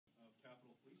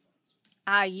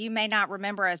You may not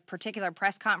remember a particular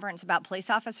press conference about police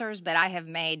officers, but I have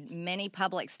made many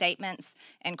public statements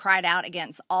and cried out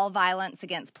against all violence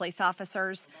against police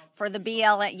officers for the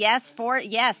BLM.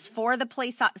 For the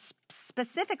police,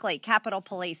 specifically Capitol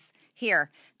Police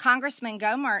here. Congressman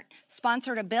Gomert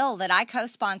sponsored a bill that I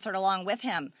co-sponsored along with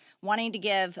him, wanting to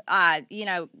give,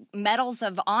 medals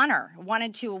of honor,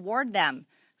 wanted to award them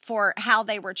for how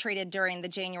they were treated during the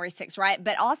January 6th riot,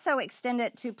 but also extend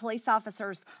it to police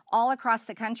officers all across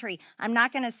the country. I'm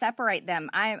not going to separate them.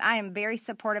 I am very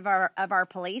supportive of our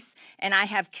police, and I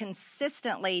have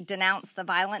consistently denounced the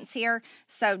violence here.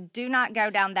 So do not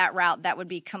go down that route. That would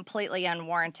be completely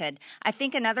unwarranted. I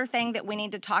think another thing that we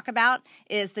need to talk about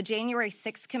is the January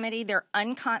 6th committee, their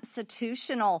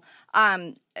unconstitutional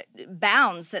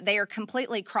bounds that they are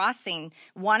completely crossing,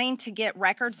 wanting to get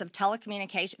records of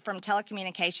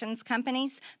telecommunications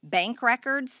companies, bank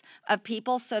records of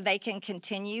people, so they can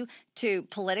continue to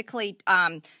politically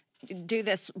do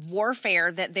this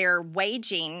warfare that they're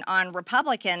waging on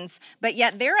Republicans, but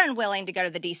yet they're unwilling to go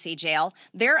to the D.C. jail.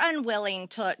 They're unwilling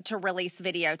to release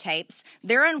videotapes.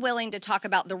 They're unwilling to talk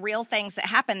about the real things that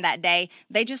happened that day.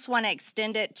 They just want to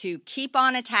extend it to keep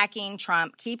on attacking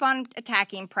Trump, keep on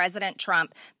attacking President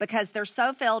Trump, because they're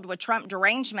so filled with Trump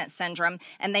derangement syndrome,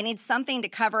 and they need something to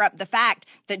cover up the fact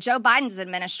that Joe Biden's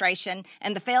administration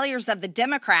and the failures of the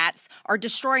Democrats are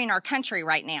destroying our country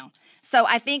right now. So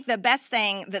I think the best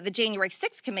thing that the January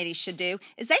 6th committee should do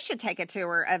is they should take a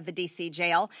tour of the D.C.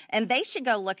 jail, and they should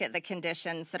go look at the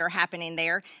conditions that are happening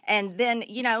there, and then,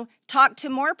 talk to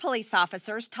more police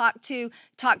officers, talk to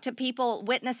people,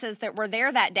 witnesses that were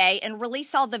there that day, and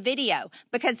release all the video.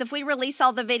 Because if we release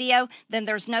all the video, then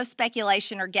there's no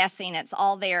speculation or guessing. It's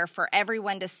all there for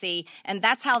everyone to see, and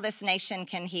that's how this nation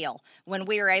can heal, when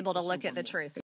we are able to look at the truth.